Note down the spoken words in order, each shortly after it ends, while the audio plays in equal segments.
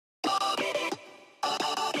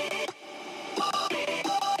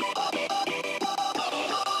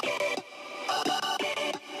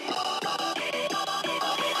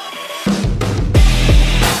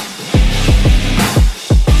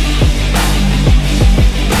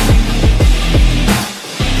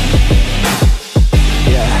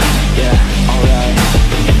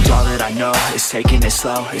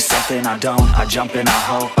slow is something I don't. I jump and I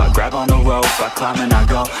hope, I grab on the rope, I climb and I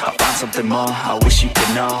go, I find something more. I wish you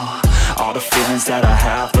could know all the feelings that I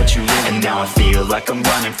have, but you really. And now I feel like I'm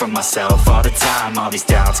running from myself all the time. All these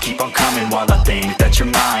doubts keep on coming while I think that you're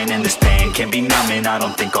mine. And this pain can be numbing. I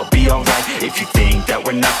don't think I'll be alright if you think that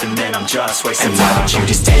we're nothing, then I'm just wasting time. And why don't you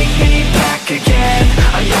just take me back again?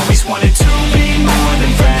 I always wanted to be more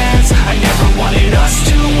than friends. I never wanted us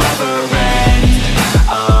to ever end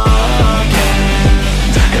again.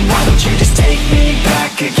 And why don't you just take me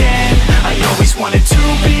back again? I always wanted to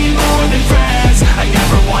be more than friends. I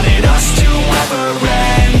never wanted us to ever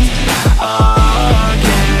end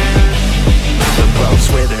again. The rose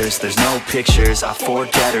withers, there's no pictures. I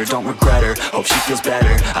forget her, don't regret her, hope she feels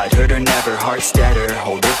better. I'd hurt her never, heart's deader,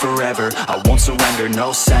 hold her forever. I won't surrender,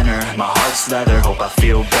 no center, my heart's leather, hope I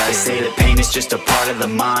feel better. They say that pain is just a part of the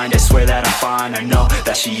mind. I swear that I'm fine, I know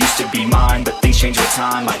that she used to be mine, but things change with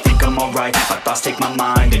time. I think I'm alright, my thoughts take my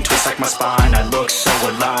mind and twist like my spine. I look so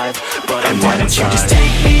alive, but I'm dead inside. Why don't you just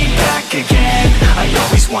take me back again? I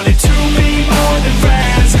always wanted to be more than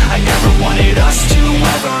friends. I never wanted us to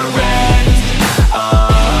ever